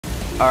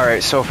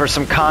Alright, so for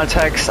some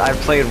context, I've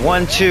played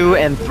 1, 2,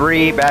 and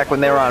 3 back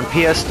when they were on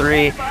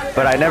PS3,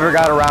 but I never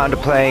got around to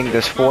playing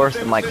this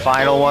 4th and like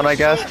final one, I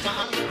guess.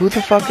 Who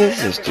the fuck is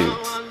this dude?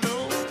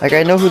 Like,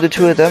 I know who the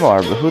two of them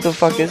are, but who the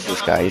fuck is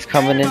this guy? He's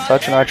coming in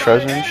touching our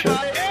treasure and shit.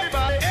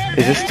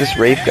 Is this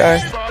rape guy?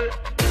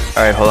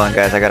 Alright, hold on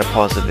guys, I gotta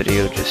pause the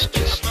video just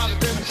a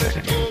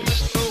second.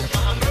 Just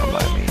don't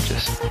mind me,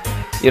 just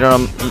you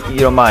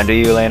don't mind, do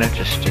you, Elena?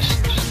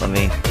 Just let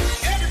me.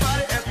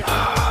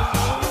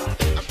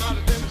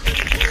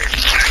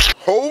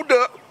 Hold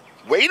up.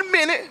 Wait a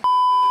minute.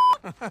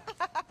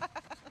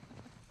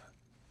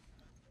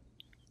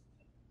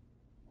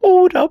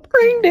 Hold up.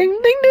 Ring ding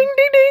ding ding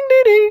ding ding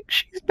ding ding.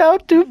 She's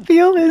about to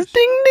feel his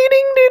ding ding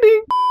ding ding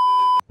ding.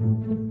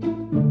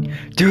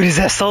 Dude, is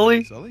that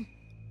Sully? Sully?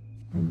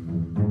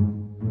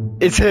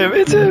 It's him.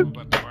 It's him.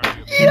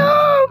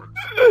 Yo!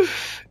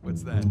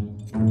 What's that?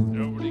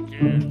 Nobody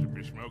cares to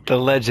be smoking. The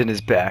legend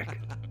is back.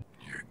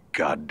 You're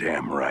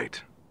goddamn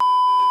right.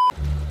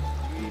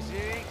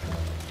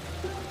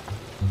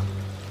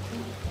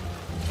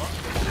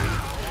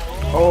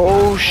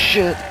 Oh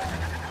shit.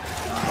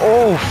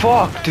 Oh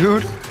fuck,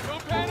 dude.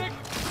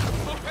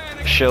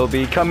 She'll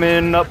be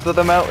coming up to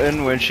the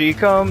mountain when she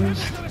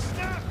comes.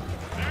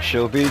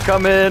 She'll be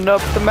coming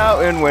up the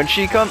mountain when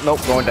she comes.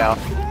 Nope, going down.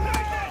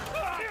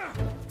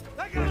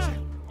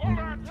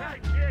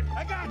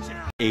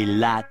 A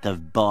lot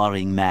of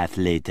boring math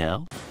later.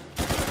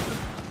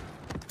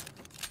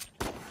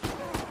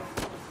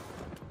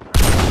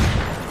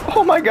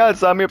 Oh my god,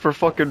 sign me up for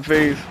fucking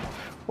phase.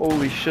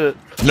 Holy shit.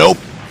 Nope.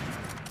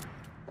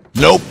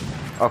 Nope.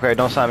 Okay,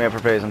 don't sign me up for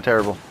phase, I'm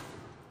terrible.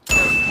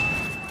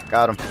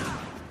 Got him.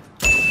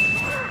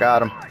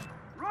 Got him.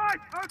 Right,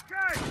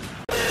 okay.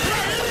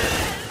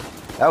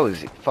 That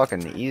was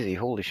fucking easy,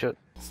 holy shit.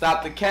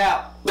 Stop the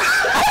cap.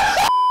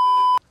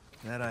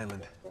 That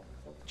island,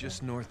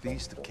 just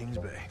northeast of Kings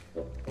Bay.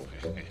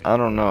 I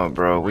don't know,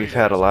 bro. We've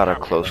had a lot of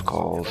close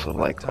calls of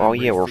like, oh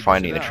yeah, we're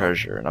finding the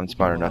treasure, and I'm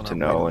smart enough to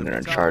know in an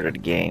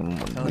Uncharted game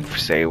when we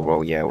say,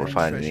 well yeah, we're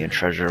finding the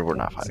treasure, we're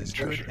not finding the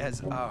treasure.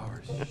 As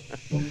ours.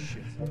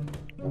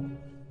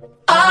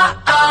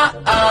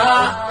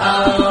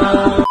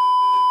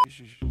 You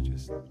should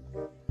just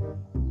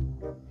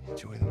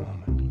enjoy the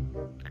moment.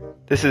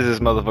 This is this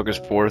motherfucker's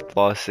 4th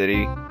Lost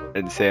City,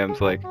 and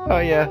Sam's like, oh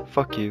yeah,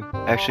 fuck you.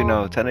 Actually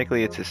no,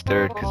 technically it's his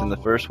 3rd, because in the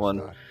first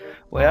one,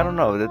 wait, I don't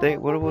know,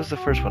 what was the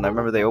first one? I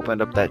remember they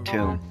opened up that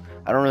tomb.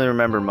 I don't really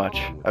remember much.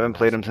 I haven't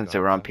played them since they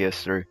were on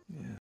PS3.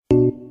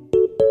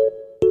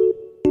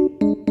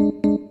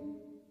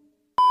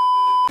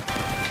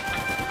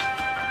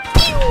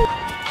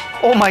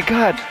 Oh my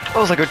god, that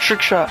was like a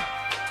trick shot.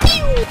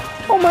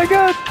 Oh my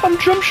god, I'm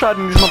jump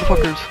shotting these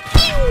motherfuckers.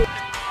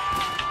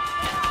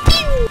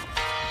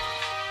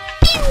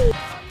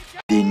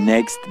 The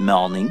next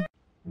morning.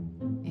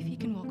 If he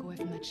can walk away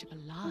from that ship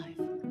alive,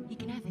 he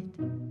can have it.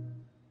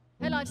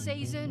 Hell, I'd say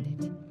he's earned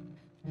it.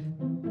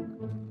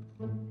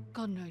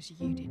 God knows you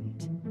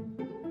didn't.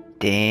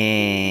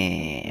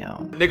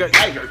 Damn. Nigga,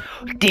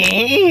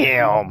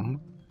 Damn.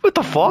 What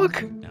the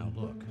fuck? Now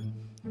look.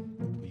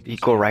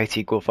 Equal rights,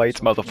 equal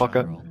fights,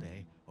 motherfucker.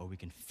 Or we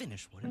can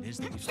finish what it is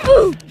that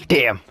you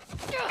Damn.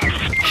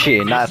 She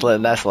ain't not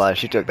letting that slide.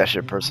 She took that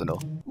shit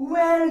personal.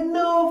 Well,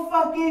 no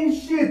fucking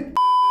shit.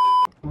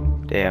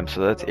 Damn,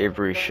 so that's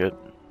Avery's shit.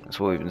 That's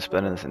what we've been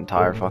spending this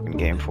entire fucking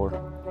game for.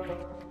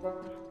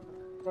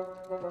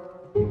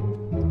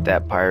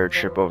 That pirate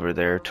ship over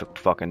there took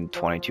fucking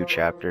 22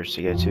 chapters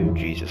to get to.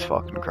 Jesus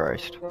fucking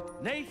Christ.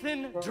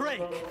 Nathan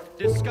Drake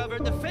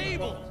discovered the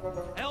fabled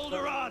El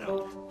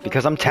Dorado.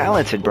 Because I'm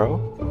talented, bro.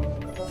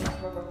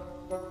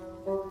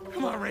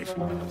 Come on, Rafe.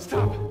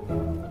 Stop.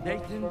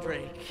 Nathan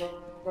Drake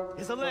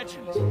is a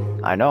legend.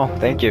 I know,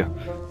 thank you.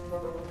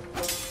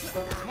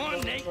 Come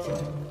on, Nate.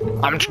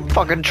 I'm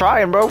fucking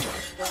trying, bro.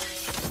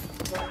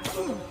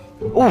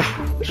 Oof,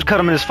 just cut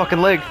him in his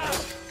fucking leg.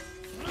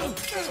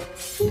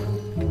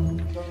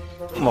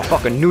 I'm gonna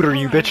fucking neuter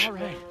you, bitch.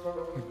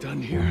 We're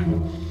done here.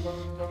 I'm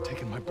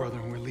taking my brother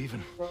and we're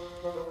leaving.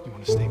 You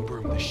want to stay and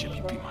burn this ship?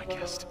 You be my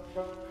guest.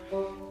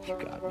 You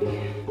got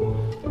me.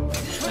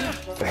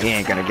 But he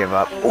ain't gonna give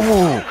up.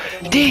 Ooh,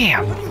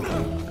 damn.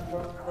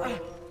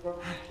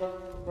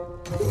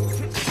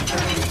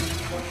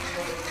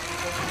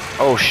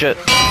 Oh shit.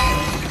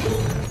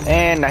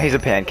 And now he's a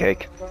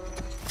pancake.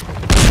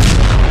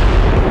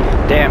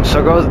 Damn,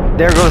 so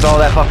there goes all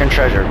that fucking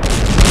treasure.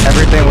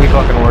 Everything we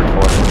fucking worked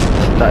for.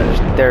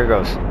 There it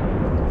goes.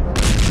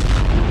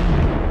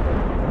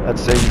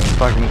 That's it,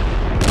 fucking,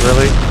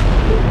 really?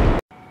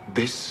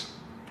 This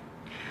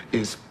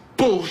is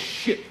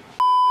bullshit.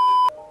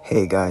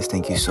 Hey guys,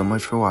 thank you so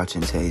much for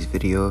watching today's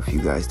video. If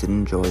you guys did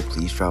enjoy,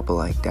 please drop a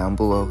like down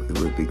below. It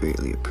would be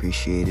greatly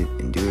appreciated.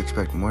 And do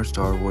expect more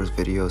Star Wars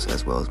videos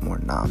as well as more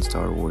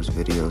non-Star Wars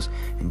videos.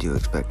 And do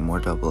expect more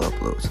double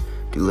uploads.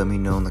 Do let me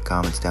know in the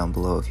comments down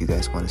below if you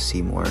guys want to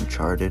see more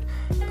Uncharted.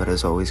 But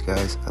as always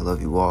guys, I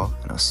love you all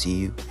and I'll see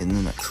you in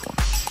the next one.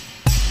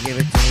 Give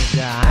it to me,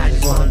 God. I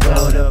just wanna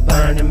go to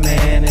Burning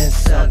Man and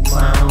suck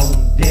my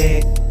own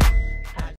dick.